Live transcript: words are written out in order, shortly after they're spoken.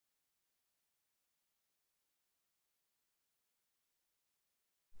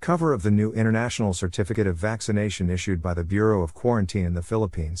Cover of the new International Certificate of Vaccination issued by the Bureau of Quarantine in the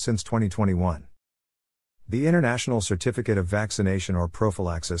Philippines since 2021. The International Certificate of Vaccination or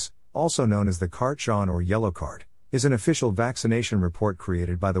Prophylaxis, also known as the Carte Jaune or Yellow Card, is an official vaccination report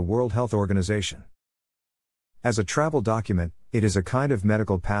created by the World Health Organization. As a travel document, it is a kind of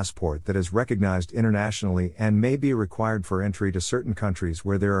medical passport that is recognized internationally and may be required for entry to certain countries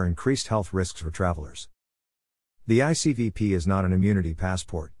where there are increased health risks for travelers. The ICVP is not an immunity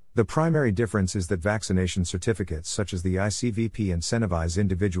passport. The primary difference is that vaccination certificates such as the ICVP incentivize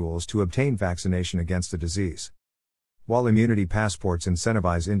individuals to obtain vaccination against a disease, while immunity passports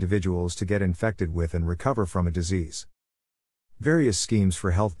incentivize individuals to get infected with and recover from a disease. Various schemes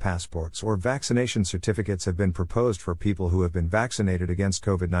for health passports or vaccination certificates have been proposed for people who have been vaccinated against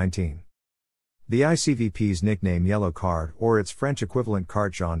COVID-19. The ICVP's nickname Yellow Card or its French equivalent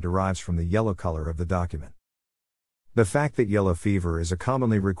Carte Jaune derives from the yellow color of the document. The fact that yellow fever is a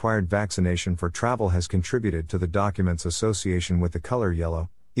commonly required vaccination for travel has contributed to the document's association with the color yellow,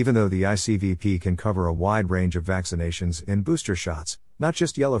 even though the ICVP can cover a wide range of vaccinations in booster shots, not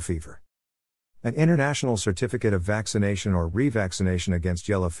just yellow fever. An International Certificate of Vaccination or Revaccination against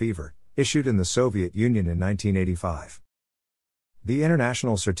Yellow Fever, issued in the Soviet Union in 1985. The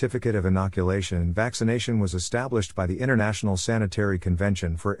International Certificate of Inoculation and Vaccination was established by the International Sanitary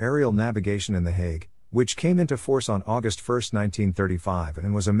Convention for Aerial Navigation in The Hague, which came into force on August 1, 1935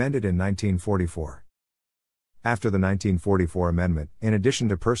 and was amended in 1944. After the 1944 amendment, in addition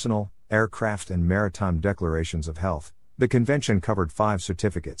to personal, aircraft and maritime declarations of health, the convention covered 5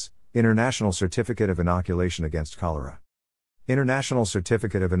 certificates: International Certificate of Inoculation against Cholera, International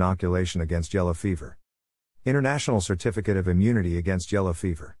Certificate of Inoculation against Yellow Fever, International Certificate of Immunity against Yellow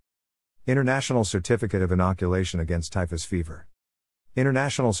Fever, International Certificate of Inoculation against Typhus Fever,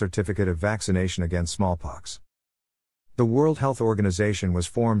 International Certificate of Vaccination against Smallpox. The World Health Organization was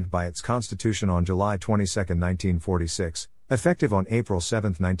formed by its constitution on July 22, 1946, effective on April 7,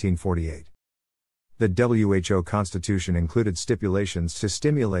 1948. The WHO Constitution included stipulations to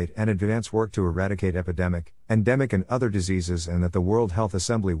stimulate and advance work to eradicate epidemic, endemic and other diseases, and that the World Health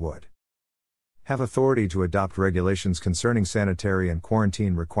Assembly would have authority to adopt regulations concerning sanitary and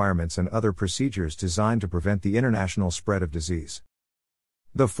quarantine requirements and other procedures designed to prevent the international spread of disease.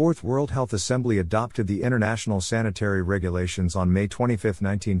 The Fourth World Health Assembly adopted the International Sanitary Regulations on May 25,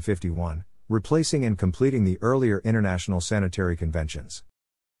 1951, replacing and completing the earlier International Sanitary Conventions.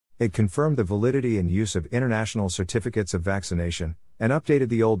 It confirmed the validity and use of international certificates of vaccination, and updated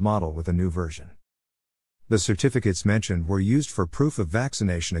the old model with a new version. The certificates mentioned were used for proof of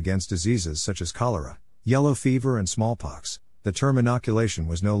vaccination against diseases such as cholera, yellow fever and smallpox. The term inoculation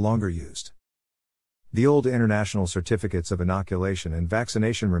was no longer used. The old international certificates of inoculation and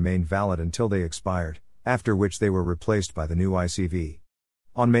vaccination remained valid until they expired, after which they were replaced by the new ICV.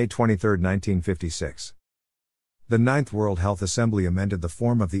 On May 23, 1956. The Ninth World Health Assembly amended the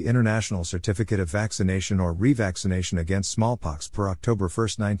form of the International Certificate of Vaccination or Revaccination against Smallpox per October 1,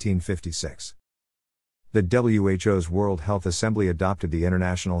 1956. The WHO's World Health Assembly adopted the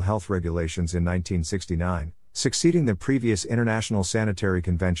International Health Regulations in 1969, succeeding the previous International Sanitary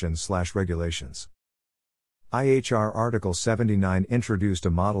Conventions/Regulations. IHR Article 79 introduced a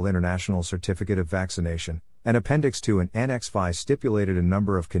Model International Certificate of Vaccination. An Appendix 2 and Annex V stipulated a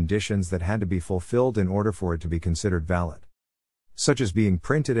number of conditions that had to be fulfilled in order for it to be considered valid, such as being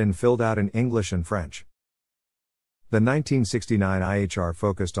printed and filled out in English and French. The 1969 IHR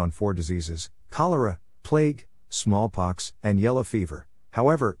focused on 4 diseases: cholera, plague, smallpox, and yellow fever.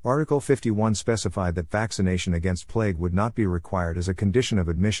 However, Article 51 specified that vaccination against plague would not be required as a condition of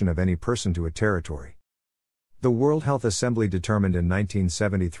admission of any person to a territory. The World Health Assembly determined in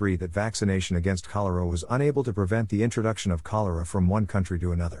 1973 that vaccination against cholera was unable to prevent the introduction of cholera from one country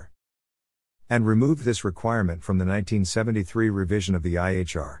to another, and removed this requirement from the 1973 revision of the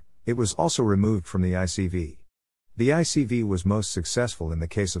IHR. It was also removed from the ICV. The ICV was most successful in the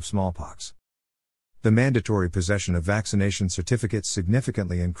case of smallpox. The mandatory possession of vaccination certificates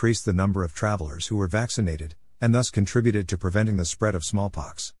significantly increased the number of travelers who were vaccinated, and thus contributed to preventing the spread of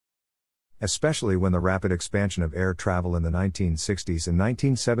smallpox, especially when the rapid expansion of air travel in the 1960s and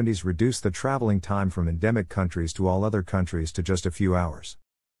 1970s reduced the traveling time from endemic countries to all other countries to just a few hours.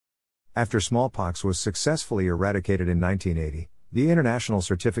 After smallpox was successfully eradicated in 1980, the International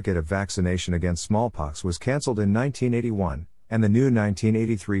Certificate of Vaccination against Smallpox was cancelled in 1981, and the new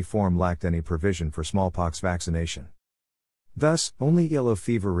 1983 form lacked any provision for smallpox vaccination. Thus, only yellow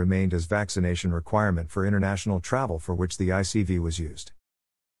fever remained as vaccination requirement for international travel for which the ICV was used.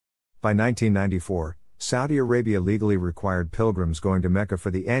 By 1994, Saudi Arabia legally required pilgrims going to Mecca for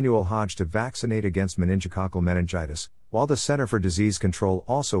the annual Hajj to vaccinate against meningococcal meningitis, while the Center for Disease Control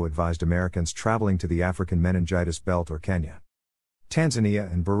also advised Americans traveling to the African meningitis belt or Kenya,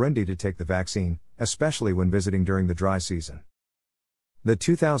 Tanzania, and Burundi to take the vaccine, especially when visiting during the dry season. The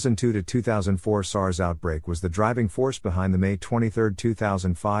 2002-2004 SARS outbreak was the driving force behind the May 23,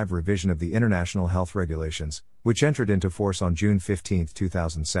 2005 revision of the International Health Regulations, which entered into force on June 15,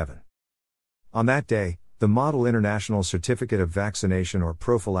 2007. On that day, the Model International Certificate of Vaccination or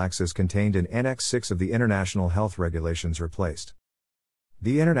Prophylaxis contained in Annex 6 of the International Health Regulations replaced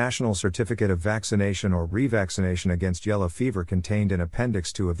the International Certificate of Vaccination or Revaccination against yellow fever contained in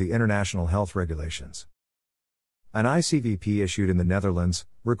Appendix 2 of the International Health Regulations. An ICVP issued in the Netherlands,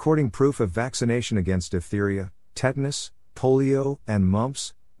 recording proof of vaccination against diphtheria, tetanus, polio, and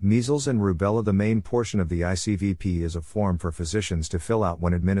mumps, measles and rubella. The main portion of the ICVP is a form for physicians to fill out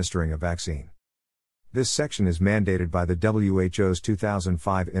when administering a vaccine. This section is mandated by the WHO's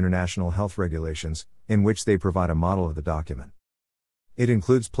 2005 International Health Regulations, in which they provide a model of the document. It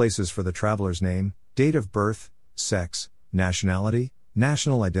includes places for the traveler's name, date of birth, sex, nationality,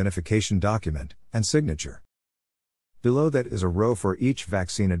 national identification document, and signature. Below that is a row for each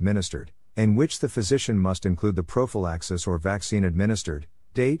vaccine administered, in which the physician must include the prophylaxis or vaccine administered,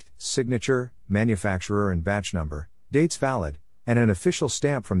 date, signature, manufacturer and batch number, dates valid, and an official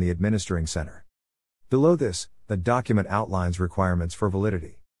stamp from the administering center. Below this, the document outlines requirements for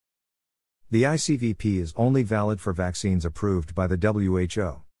validity. The ICVP is only valid for vaccines approved by the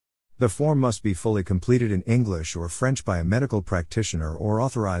WHO. The form must be fully completed in English or French by a medical practitioner or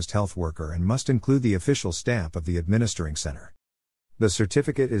authorized health worker and must include the official stamp of the administering center. The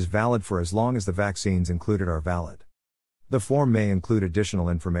certificate is valid for as long as the vaccines included are valid. The form may include additional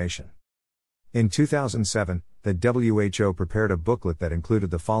information. In 2007, the WHO prepared a booklet that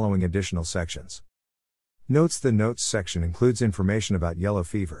included the following additional sections. Notes. The Notes section includes information about yellow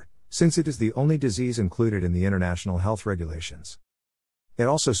fever, since it is the only disease included in the International Health Regulations. It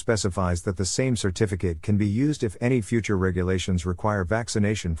also specifies that the same certificate can be used if any future regulations require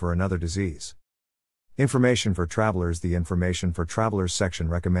vaccination for another disease. Information for travelers. The Information for Travelers section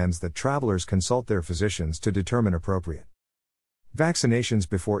recommends that travelers consult their physicians to determine appropriate vaccinations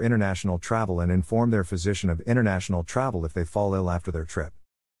before international travel and inform their physician of international travel if they fall ill after their trip.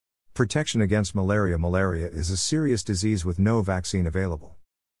 Protection against malaria. Malaria is a serious disease with no vaccine available.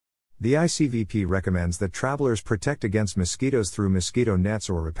 The ICVP recommends that travelers protect against mosquitoes through mosquito nets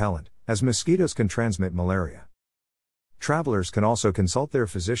or repellent, as mosquitoes can transmit malaria. Travelers can also consult their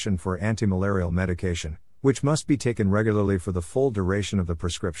physician for antimalarial medication, which must be taken regularly for the full duration of the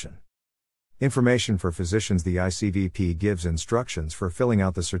prescription. Information for physicians. The ICVP gives instructions for filling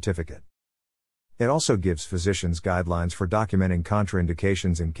out the certificate. It also gives physicians guidelines for documenting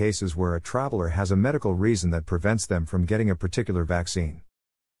contraindications in cases where a traveler has a medical reason that prevents them from getting a particular vaccine.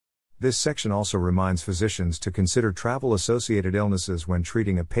 This section also reminds physicians to consider travel-associated illnesses when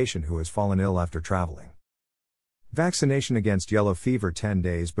treating a patient who has fallen ill after traveling. Vaccination against yellow fever 10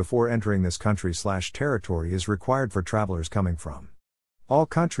 days before entering this country/territory is required for travelers coming from all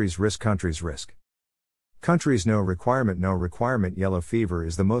countries. Countries risk. Countries no requirement. Yellow fever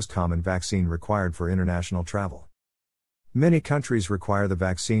is the most common vaccine required for international travel. Many countries require the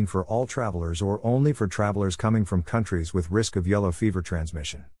vaccine for all travelers or only for travelers coming from countries with risk of yellow fever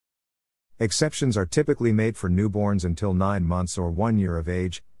transmission. Exceptions are typically made for newborns until 9 months or 1 year of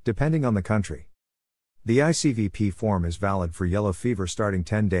age, depending on the country. The ICVP form is valid for yellow fever starting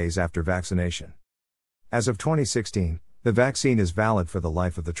 10 days after vaccination. As of 2016, the vaccine is valid for the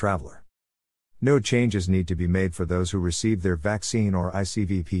life of the traveler. No changes need to be made for those who received their vaccine or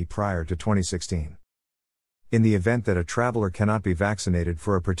ICVP prior to 2016. In the event that a traveler cannot be vaccinated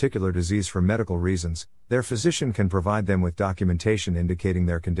for a particular disease for medical reasons, their physician can provide them with documentation indicating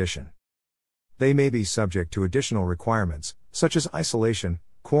their condition. They may be subject to additional requirements, such as isolation,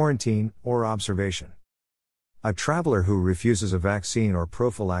 quarantine, or observation. A traveler who refuses a vaccine or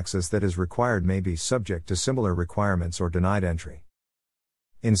prophylaxis that is required may be subject to similar requirements or denied entry.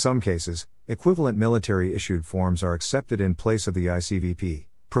 In some cases, equivalent military-issued forms are accepted in place of the ICVP,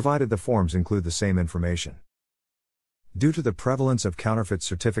 provided the forms include the same information. Due to the prevalence of counterfeit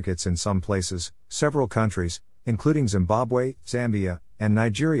certificates in some places, several countries, including Zimbabwe, Zambia, and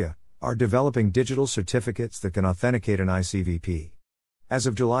Nigeria, are developing digital certificates that can authenticate an ICVP. As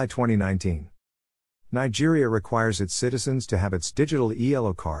of July 2019, Nigeria requires its citizens to have its digital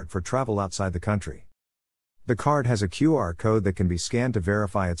e-yellow card for travel outside the country. The card has a QR code that can be scanned to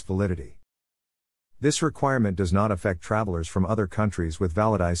verify its validity. This requirement does not affect travelers from other countries with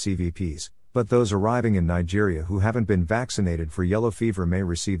valid ICVPs, but those arriving in Nigeria who haven't been vaccinated for yellow fever may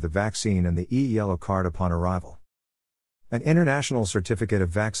receive the vaccine and the e-yellow card upon arrival. An international certificate of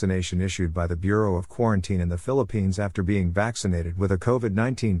vaccination issued by the Bureau of Quarantine in the Philippines after being vaccinated with a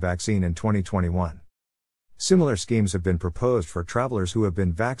COVID-19 vaccine in 2021. Similar schemes have been proposed for travelers who have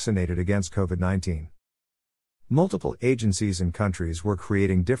been vaccinated against COVID-19. Multiple agencies and countries were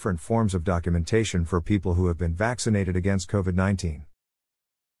creating different forms of documentation for people who have been vaccinated against COVID-19.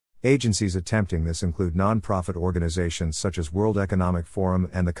 Agencies attempting this include non-profit organizations such as World Economic Forum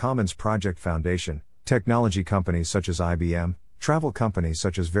and the Commons Project Foundation, technology companies such as IBM, travel companies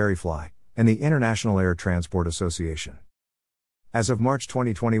such as Verifly, and the International Air Transport Association. As of March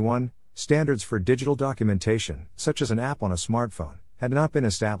 2021, standards for digital documentation, such as an app on a smartphone, had not been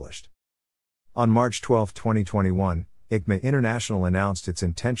established. On March 12, 2021, ICVP International announced its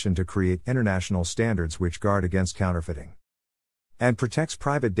intention to create international standards which guard against counterfeiting and protects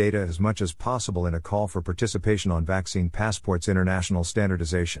private data as much as possible in a call for participation on vaccine passports international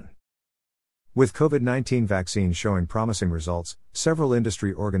standardization. With COVID-19 vaccines showing promising results, several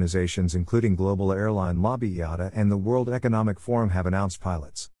industry organizations including global airline lobby IATA and the World Economic Forum have announced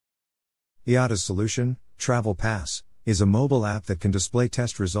pilots. IATA's solution, Travel Pass, is a mobile app that can display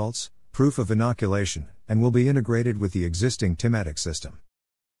test results, proof of inoculation, and will be integrated with the existing Timetic system.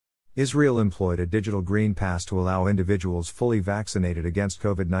 Israel employed a digital green pass to allow individuals fully vaccinated against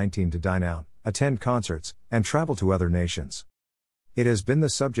COVID-19 to dine out, attend concerts, and travel to other nations. It has been the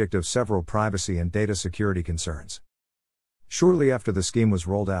subject of several privacy and data security concerns. Shortly after the scheme was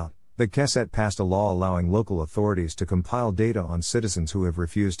rolled out, the Knesset passed a law allowing local authorities to compile data on citizens who have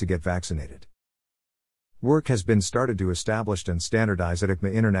refused to get vaccinated. Work has been started to establish and standardize at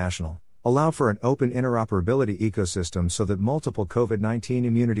ICVP International, allow for an open interoperability ecosystem so that multiple COVID-19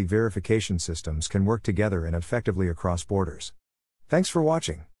 immunity verification systems can work together and effectively across borders. Thanks for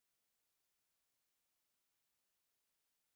watching.